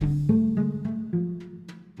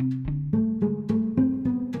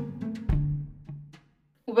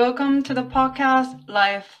Welcome to the podcast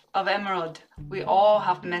Life of Emerald. We all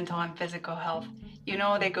have mental and physical health. You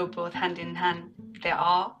know they go both hand in hand. They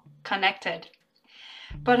are connected.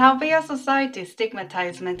 But how we as society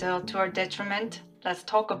stigmatize mental health to our detriment? Let's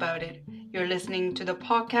talk about it. You're listening to the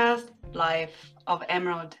podcast Life of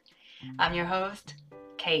Emerald. I'm your host,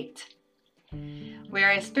 Kate. We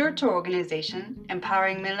are a spiritual organization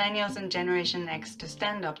empowering millennials and Generation X to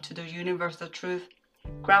stand up to the universal truth,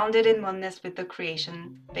 grounded in oneness with the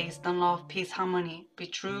creation, based on love, peace, harmony. Be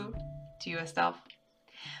true to yourself.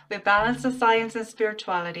 We balance the science and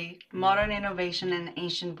spirituality, modern innovation and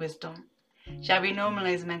ancient wisdom. Shall we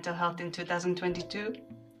normalize mental health in 2022?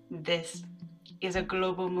 This is a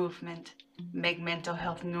global movement. Make mental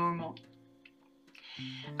health normal.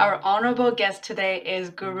 Our honorable guest today is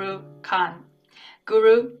Guru Khan.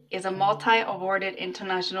 Guru is a multi-awarded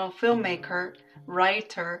international filmmaker,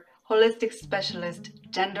 writer, holistic specialist,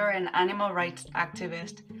 gender and animal rights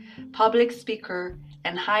activist, public speaker,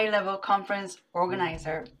 and high-level conference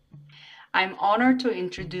organizer. I'm honored to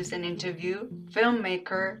introduce and interview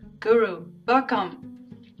filmmaker Guru. Welcome.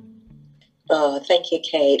 Oh, thank you,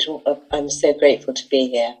 Kate. I'm so grateful to be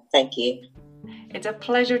here. Thank you. It's a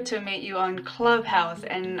pleasure to meet you on Clubhouse,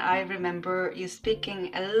 and I remember you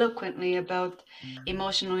speaking eloquently about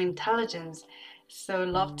emotional intelligence. So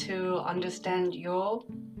love to understand your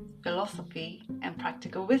philosophy and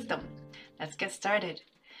practical wisdom. Let's get started.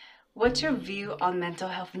 What's your view on mental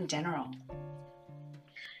health in general?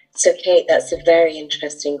 So, Kate, that's a very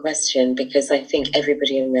interesting question because I think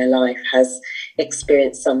everybody in their life has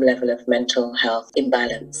experienced some level of mental health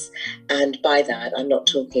imbalance. And by that, I'm not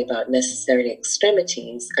talking about necessarily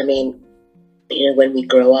extremities. I mean, when we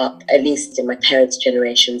grow up, at least in my parents'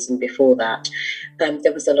 generations and before that,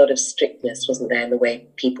 there was a lot of strictness, wasn't there, in the way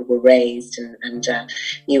people were raised, and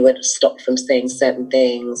you were stopped from saying certain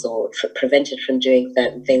things or prevented from doing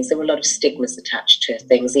certain things. There were a lot of stigmas attached to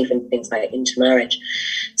things, even things like intermarriage.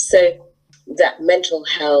 So that mental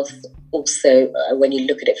health also, when you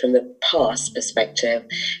look at it from the past perspective,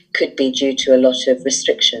 could be due to a lot of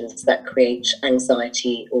restrictions that create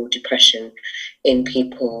anxiety or depression in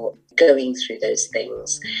people going through those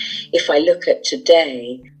things. If I look at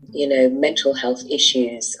today, mental health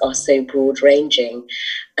issues are so broad ranging,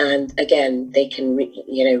 and again, they can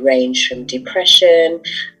range from depression,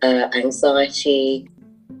 anxiety,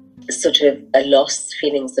 sort of a loss,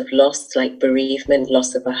 feelings of loss like bereavement,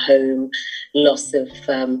 loss of a home, loss of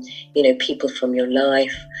people from your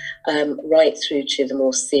life, right through to the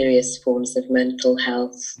more serious forms of mental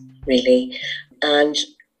health, really. And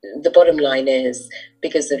the bottom line is,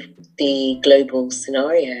 because of the global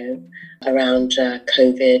scenario around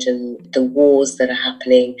COVID and the wars that are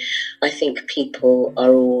happening, I think people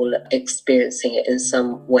are all experiencing it in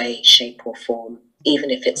some way, shape or form, even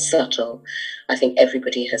if it's subtle. I think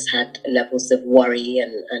everybody has had levels of worry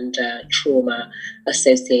and trauma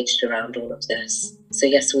associated around all of this. So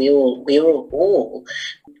yes, we are all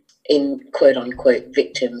in quote unquote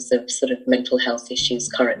victims of sort of mental health issues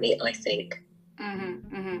currently, I think.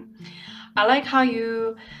 I like how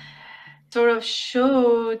you sort of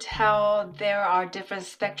showed how there are different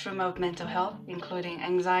spectrum of mental health, including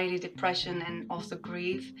anxiety, depression, and also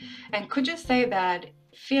grief. And could you say that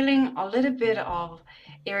feeling a little bit of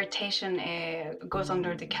irritation goes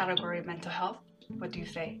under the category of mental health? What do you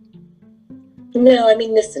say? No, I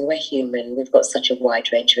mean, listen, we're human. We've got such a wide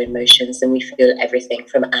range of emotions, and we feel everything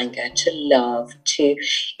from anger to love to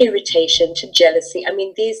irritation to jealousy. I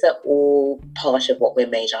mean, these are all part of what we're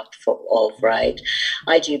made up of, right?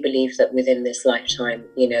 I do believe that within this lifetime,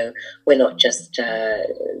 we're not just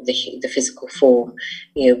the physical form.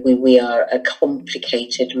 We are a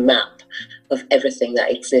complicated map of everything that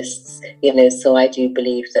exists, so I do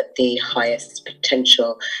believe that the highest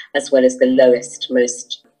potential, as well as the lowest,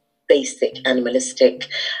 most basic animalistic,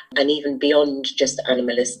 and even beyond just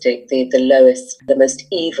animalistic, the lowest, the most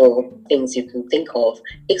evil things you can think of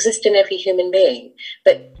exist in every human being.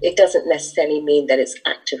 But it doesn't necessarily mean that it's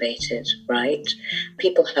activated, right?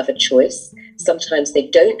 People have a choice. Sometimes they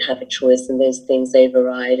don't have a choice and those things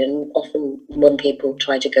override. And often when people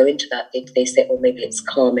try to go into that, they say, well, maybe it's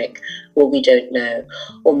karmic, or we don't know.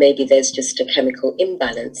 Or maybe there's just a chemical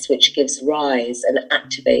imbalance which gives rise and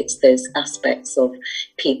activates those aspects of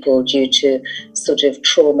people due to sort of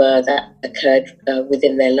trauma that occurred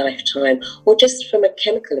within their lifetime, or just from a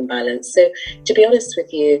chemical imbalance. So to be honest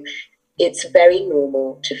with you, it's very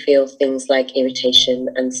normal to feel things like irritation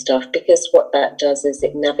and stuff, because what that does is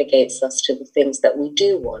it navigates us to the things that we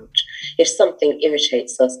do want. If something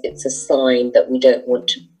irritates us, it's a sign that we don't want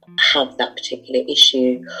to have that particular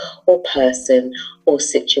issue or person or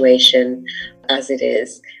situation as it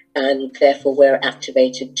is. And therefore we're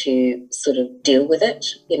activated to sort of deal with it,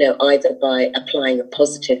 either by applying a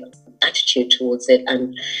positive attitude towards it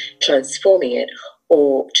and transforming it,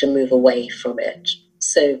 or to move away from it.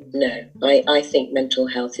 So no, I think mental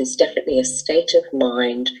health is definitely a state of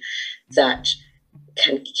mind that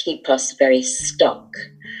can keep us very stuck,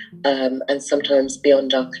 and sometimes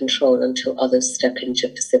beyond our control until others step in to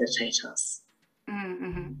facilitate us.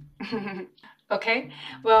 Mm-hmm. Okay,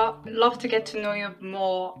 well, love to get to know you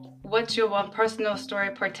more. What's your one personal story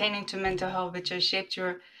pertaining to mental health which has shaped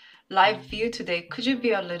your life view today? Could you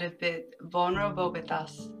be a little bit vulnerable with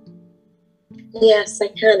us? Yes, I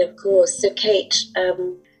can, of course. So, Kate,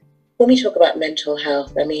 when we talk about mental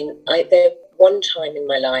health, I mean, there one time in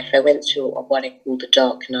my life I went through what I call the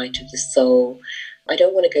dark night of the soul. I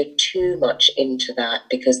don't want to go too much into that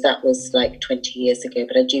because that was like 20 years ago,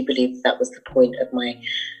 but I do believe that was the point of my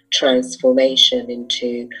transformation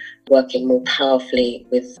into working more powerfully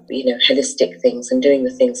with, holistic things and doing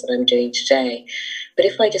the things that I'm doing today. But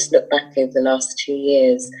if I just look back over the last 2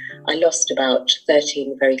 years, I lost about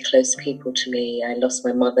 13 very close people to me. I lost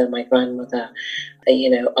my mother, my grandmother,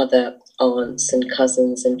 other aunts and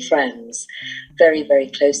cousins and friends, very, very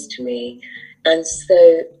close to me. And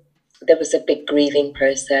so there was a big grieving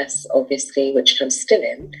process, obviously, which I'm still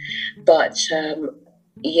in. But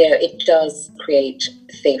it does create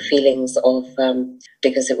feelings of,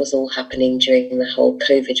 because it was all happening during the whole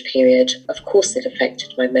COVID period, of course it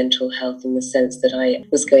affected my mental health in the sense that I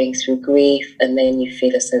was going through grief, and then you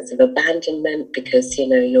feel a sense of abandonment because,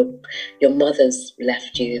 your mother's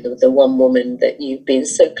left you, the one woman that you've been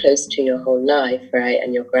so close to your whole life, right?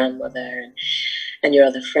 And your grandmother and your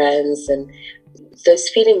other friends, and those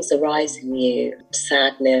feelings arise in you,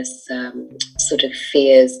 sadness, sort of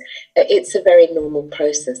fears. It's a very normal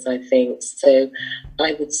process, I think. So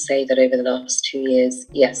I would say that over the last 2 years,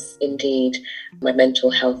 yes, indeed, my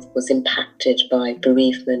mental health was impacted by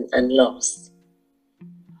bereavement and loss,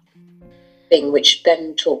 which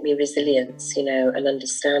then taught me resilience, and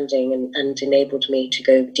understanding, and enabled me to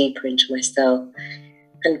go deeper into myself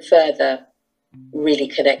and further really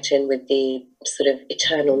connect in with the sort of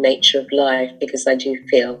eternal nature of life, because I do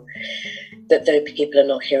feel that though people are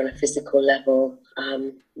not here on a physical level,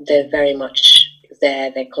 they're very much there,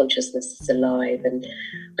 their consciousness is alive, and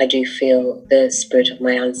I do feel the spirit of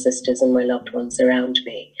my ancestors and my loved ones around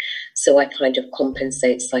me. So I kind of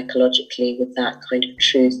compensate psychologically with that kind of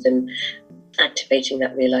truth and activating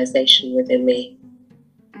that realization within me.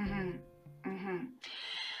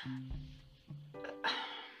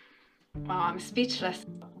 Wow, I'm speechless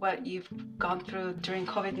what you've gone through during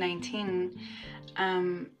COVID-19.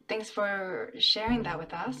 Thanks for sharing that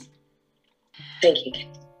with us. Thank you.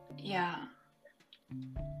 Yeah.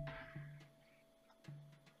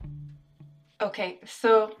 Okay,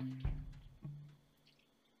 so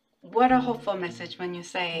what a hopeful message when you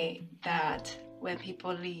say that when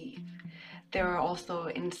people leave, they're also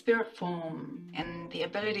in spirit form, and the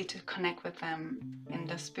ability to connect with them in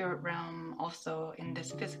the spirit realm, also in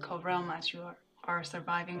this physical realm as you are a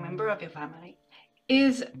surviving member of your family,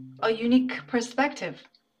 is a unique perspective.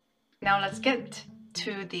 Now let's get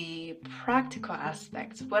to the practical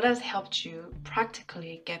aspects. What has helped you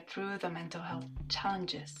practically get through the mental health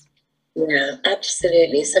challenges? Yeah,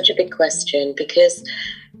 absolutely. Such a big question, because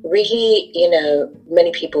really,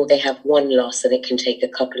 many people, they have one loss and it can take a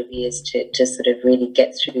couple of years to sort of really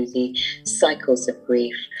get through the cycles of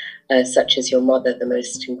grief, such as your mother, the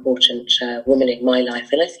most important woman in my life.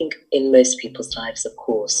 And I think in most people's lives, of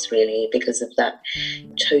course, really, because of that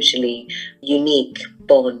totally unique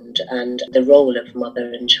bond and the role of mother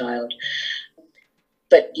and child.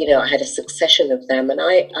 But, I had a succession of them, and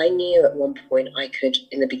I knew at one point I could,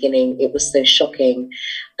 in the beginning, it was so shocking,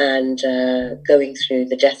 and going through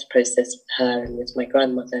the death process with her and with my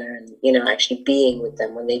grandmother, and, actually being with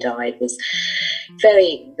them when they died was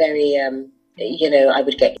very, very, I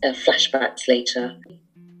would get flashbacks later.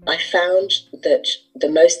 I found that the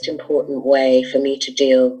most important way for me to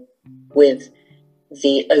deal with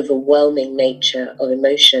the overwhelming nature of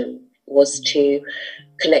emotion was to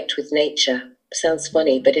connect with nature. Sounds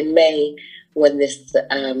funny, but in May, when this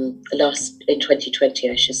in 2020,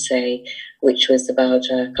 I should say, which was about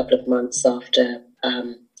a couple of months after,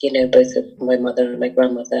 both of my mother and my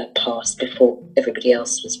grandmother passed, before everybody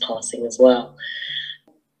else was passing as well.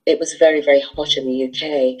 It was very, very hot in the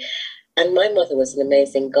UK. And my mother was an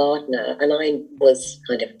amazing gardener, and I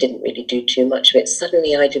didn't really do too much of it.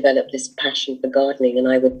 Suddenly I developed this passion for gardening, and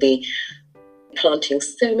I would be planting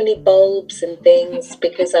so many bulbs and things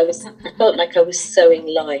because I felt like I was sowing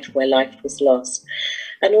life where life was lost.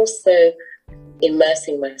 And also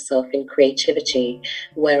immersing myself in creativity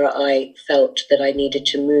where I felt that I needed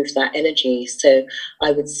to move that energy. So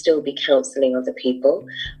I would still be counseling other people,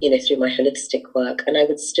 through my holistic work, and I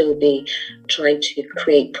would still be trying to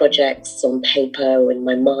create projects on paper or in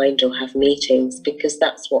my mind or have meetings, because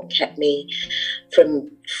that's what kept me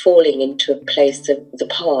from falling into a place of the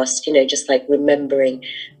past, just like remembering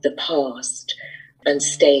the past and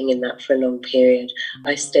staying in that for a long period.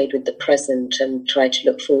 I stayed with the present and tried to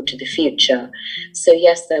look forward to the future. So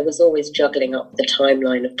yes, there was always juggling up the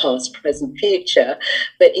timeline of past, present, future.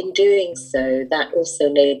 But in doing so, that also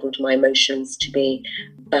enabled my emotions to be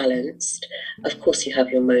balanced. Of course, you have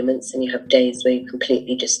your moments and you have days where you're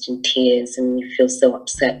completely just in tears and you feel so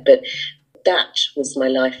upset. But that was my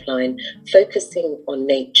lifeline, focusing on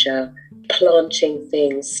nature, planting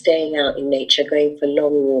things, staying out in nature, going for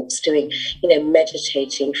long walks, doing,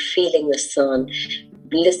 meditating, feeling the sun,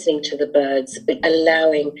 listening to the birds,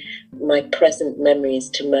 allowing my present memories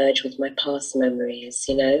to merge with my past memories,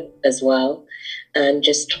 as well. And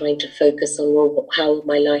just trying to focus on, well, how will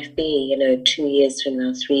my life be, 2 years from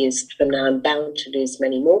now, 3 years from now, I'm bound to lose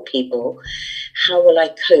many more people. How will I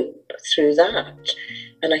cope through that?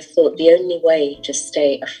 And I thought the only way to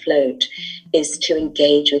stay afloat is to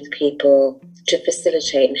engage with people, to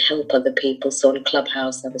facilitate and help other people. So on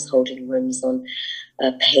Clubhouse, I was holding rooms on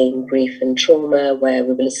pain, grief and trauma, where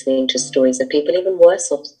we were listening to stories of people even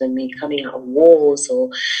worse off than me, coming out of wars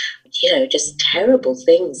or, just terrible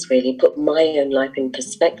things, really put my own life in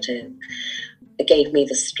perspective. It gave me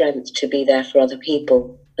the strength to be there for other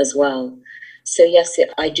people as well. So yes,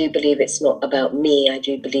 I do believe it's not about me. I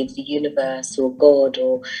do believe the universe or God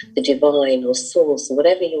or the divine or source or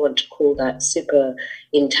whatever you want to call that super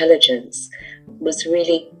intelligence was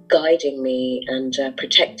really guiding me and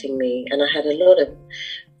protecting me. And I had a lot of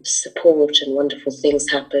support and wonderful things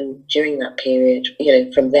happen during that period,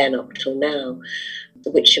 from then up till now,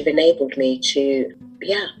 which have enabled me to,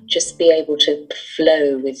 just be able to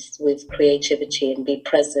flow with creativity and be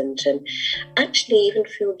present and actually even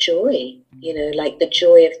feel joy, like the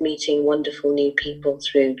joy of meeting wonderful new people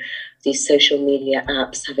through these social media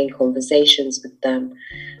apps, having conversations with them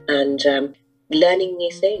and learning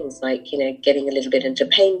new things, like, getting a little bit into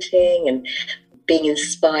painting and being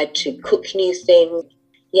inspired to cook new things.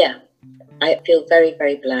 Yeah, I feel very,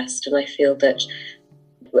 very blessed, and I feel that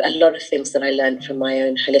a lot of things that I learned from my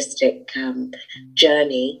own holistic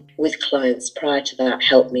journey with clients prior to that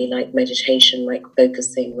helped me, like meditation, like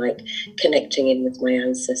focusing, like connecting in with my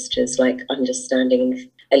ancestors, like understanding,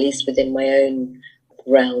 at least within my own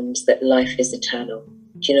realms, that life is eternal.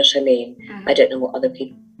 Do you know what I mean? Mm-hmm. I don't know what other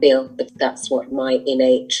people feel, but that's what my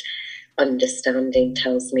innate understanding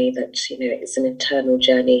tells me, that, it's an eternal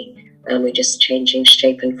journey and we're just changing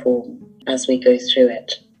shape and form as we go through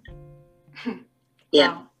it.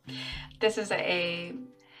 Yeah. Wow. This is a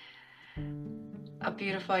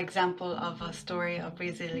beautiful example of a story of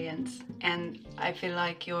resilience, and I feel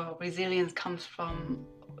like your resilience comes from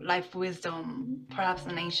life wisdom, perhaps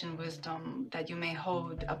an ancient wisdom that you may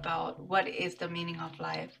hold about what is the meaning of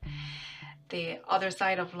life. The other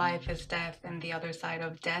side of life is death, and the other side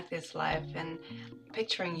of death is life. And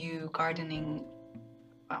picturing you gardening,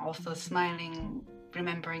 also smiling,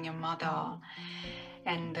 remembering your mother,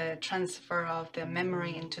 and the transfer of the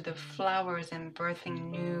memory into the flowers and birthing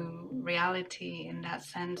new reality in that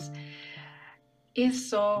sense is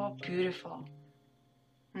so beautiful.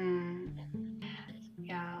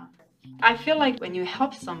 Yeah. I feel like when you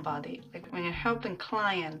help somebody, like when you're helping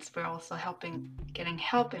clients, we're also getting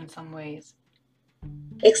help in some ways.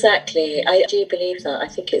 Exactly. I do believe that. I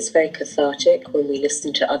think it's very cathartic when we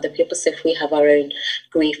listen to other people. So if we have our own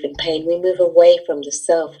grief and pain, we move away from the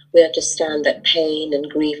self. We understand that pain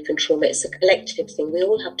and grief and trauma, it's a collective thing. We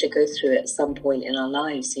all have to go through it at some point in our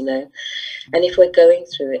lives, And if we're going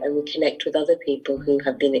through it and we connect with other people who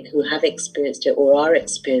have experienced it or are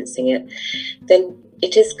experiencing it, then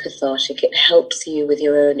it is cathartic. It helps you with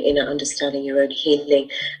your own inner understanding, your own healing.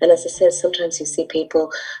 And as I said, sometimes you see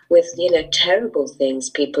people with, terrible things,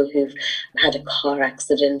 people who've had a car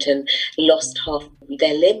accident and lost half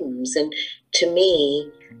their limbs. And to me,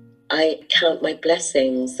 I count my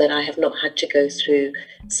blessings that I have not had to go through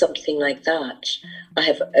something like that. I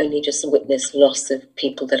have only just witnessed loss of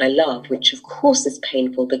people that I love, which of course is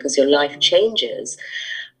painful because your life changes.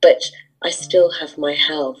 But I still have my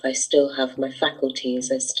health, I still have my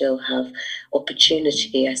faculties, I still have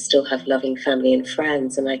opportunity, I still have loving family and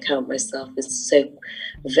friends, and I count myself as so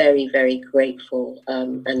very, very grateful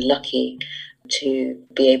and lucky to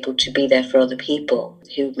be able to be there for other people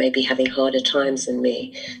who may be having harder times than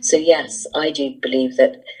me. So yes, I do believe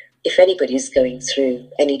that if anybody's going through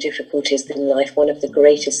any difficulties in life, one of the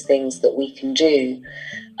greatest things that we can do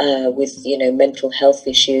with, you know, mental health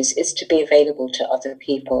issues is to be available to other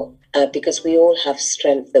people, because we all have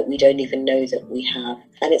strength that we don't even know that we have.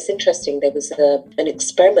 And it's interesting, there was an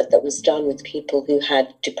experiment that was done with people who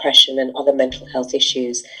had depression and other mental health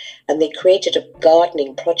issues, and they created a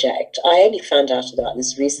gardening project. I only found out about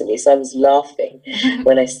this recently, so I was laughing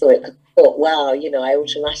when I saw it. I thought, wow, you know, I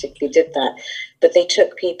automatically did that. But they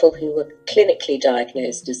took people who were clinically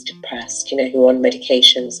diagnosed as depressed, you know, who were on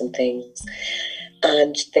medications and things,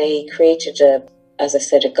 and they created as I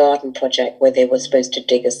said, a garden project where they were supposed to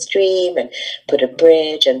dig a stream and put a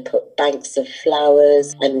bridge and put banks of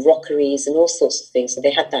flowers and rockeries and all sorts of things. So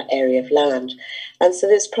they had that area of land. And so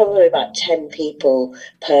there's probably about 10 people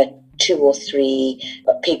per 2 or 3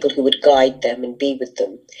 people who would guide them and be with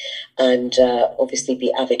them, and obviously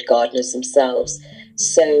be avid gardeners themselves.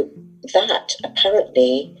 So that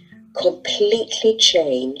apparently completely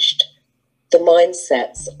changed the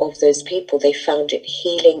mindsets of those people. They found it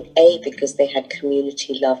healing, because they had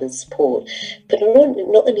community love and support, but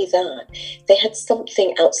not only that, they had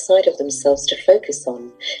something outside of themselves to focus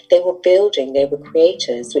on. They were building, they were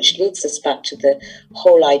creators, which leads us back to the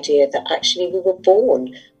whole idea that actually we were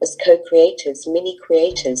born as co-creators, mini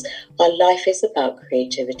creators. Our life is about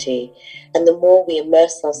creativity, and the more we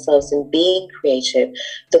immerse ourselves in being creative,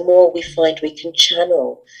 the more we find we can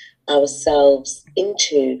channel ourselves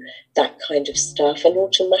into that kind of stuff, and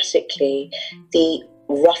automatically the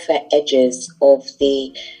rougher edges of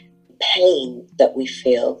the pain that we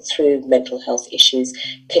feel through mental health issues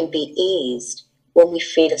can be eased when we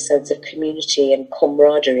feel a sense of community and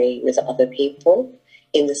camaraderie with other people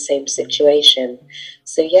in the same situation.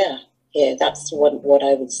 So yeah, that's what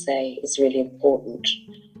I would say is really important,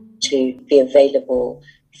 to be available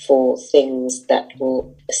for things that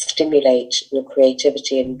will stimulate your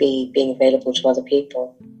creativity and being available to other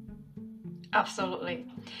people. Absolutely.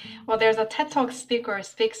 Well, there's a TED Talk speaker who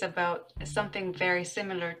speaks about something very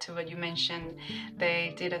similar to what you mentioned.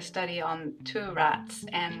 They did a study on 2 rats,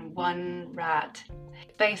 and one rat,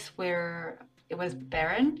 place where it was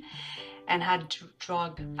barren and had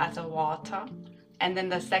drug as a water. And then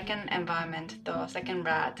the second environment, the second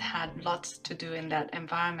rat had lots to do in that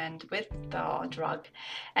environment with the drug.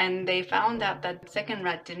 And they found out that the second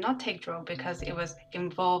rat did not take drug because it was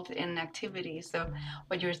involved in activity. So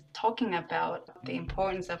what you're talking about, the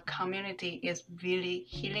importance of community, is really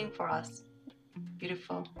healing for us.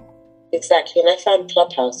 Beautiful. Exactly, and I found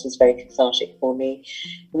Clubhouse was very cathartic for me,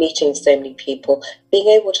 meeting so many people, being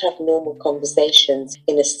able to have normal conversations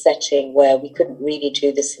in a setting where we couldn't really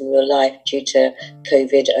do this in real life due to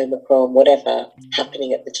COVID, Omicron, whatever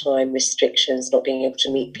happening at the time, restrictions, not being able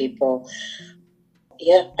to meet people.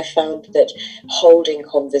 Yeah, I found that holding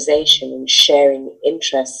conversation and sharing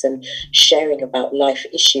interests and sharing about life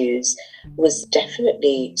issues was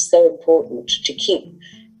definitely so important to keep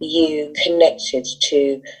you connected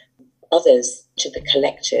to others, to the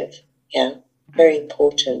collective. Yeah, very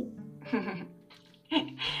important. And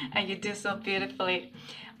you do so beautifully.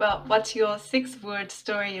 Well, what's your 6-word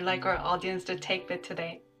story you'd like our audience to take with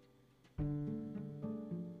today?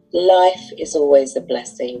 Life is always a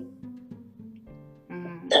blessing.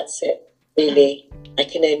 That's it, really. I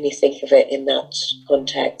can only think of it in that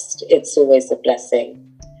context. It's always a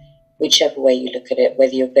blessing, whichever way you look at it,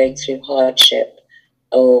 whether you're going through hardship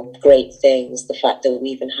or great things. The fact that we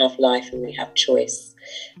even have life and we have choice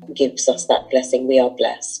gives us that blessing. We are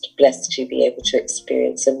blessed to be able to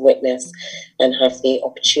experience and witness and have the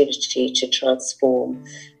opportunity to transform,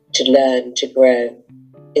 to learn, to grow.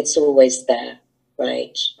 It's always there,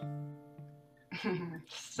 right?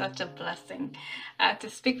 Such a blessing to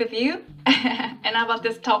speak with you and about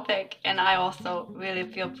this topic. And I also really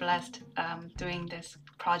feel blessed doing this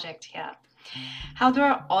project here. How do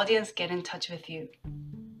our audience get in touch with you?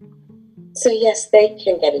 So yes, they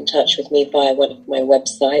can get in touch with me via one of my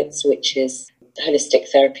websites, which is Holistic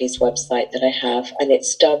Therapy's website that I have, and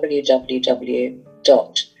it's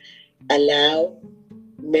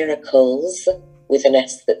www.allowmiracles with an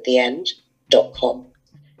S at the end .com.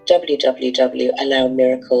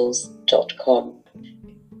 www.allowmiracles.com.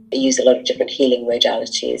 I use a lot of different healing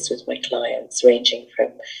modalities with my clients, ranging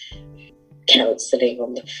from counselling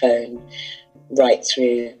on the phone right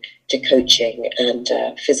through to coaching and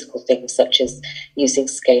physical things such as using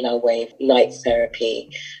scalar wave light therapy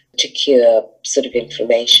to cure sort of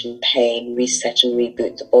inflammation, pain, reset and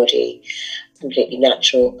reboot the body. Completely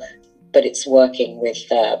natural, but it's working with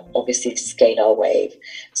obviously scalar wave.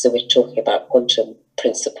 So we're talking about quantum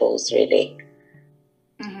principles, really.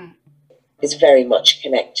 Mm-hmm. It's very much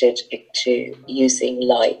connected to using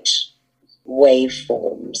light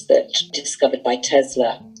waveforms that discovered by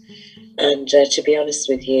Tesla. And to be honest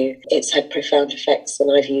with you, it's had profound effects when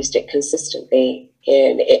I've used it consistently.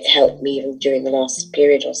 And it helped me even during the last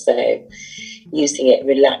period or so. Using it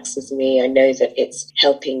relaxes me. I know that it's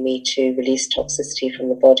helping me to release toxicity from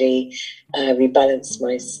the body, rebalance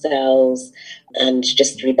my cells, and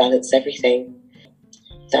just rebalance everything.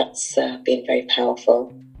 That's been very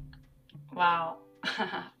powerful. Wow.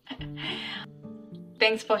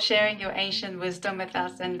 Thanks for sharing your ancient wisdom with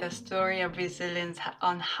us and the story of resilience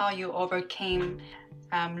on how you overcame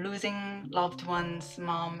losing loved ones,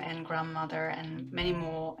 mom and grandmother, and many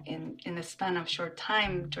more in the span of short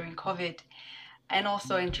time during COVID, and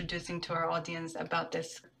also introducing to our audience about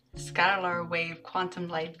this scalar wave quantum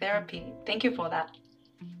light therapy. Thank you for that.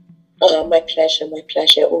 Oh, my pleasure, my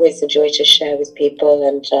pleasure. Always a joy to share with people,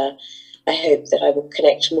 and I hope that I will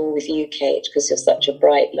connect more with you, Kate, because you're such a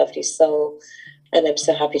bright, lovely soul, and I'm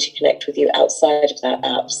so happy to connect with you outside of that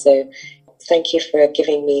app. So thank you for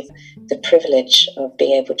giving me the privilege of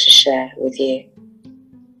being able to share with you.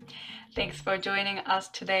 Thanks for joining us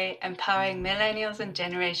today, empowering millennials and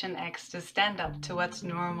Generation X to stand up to what's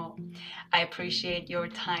normal. I appreciate your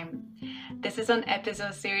time. This is an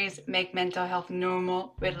episode series, Make Mental Health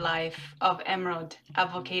Normal with Life of Emerald,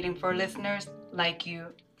 advocating for listeners like you.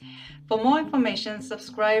 For more information,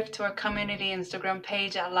 subscribe to our community Instagram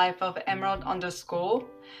page at Life of Emerald _.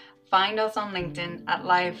 Find us on LinkedIn at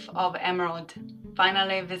Life of Emerald.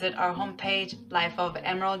 Finally, visit our homepage,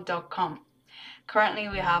 lifeofemerald.com. Currently,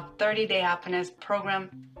 we have 30-day happiness program.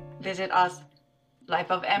 Visit us,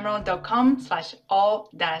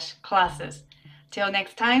 lifeofemerald.com/all-classes. Till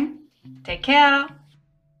next time, take care.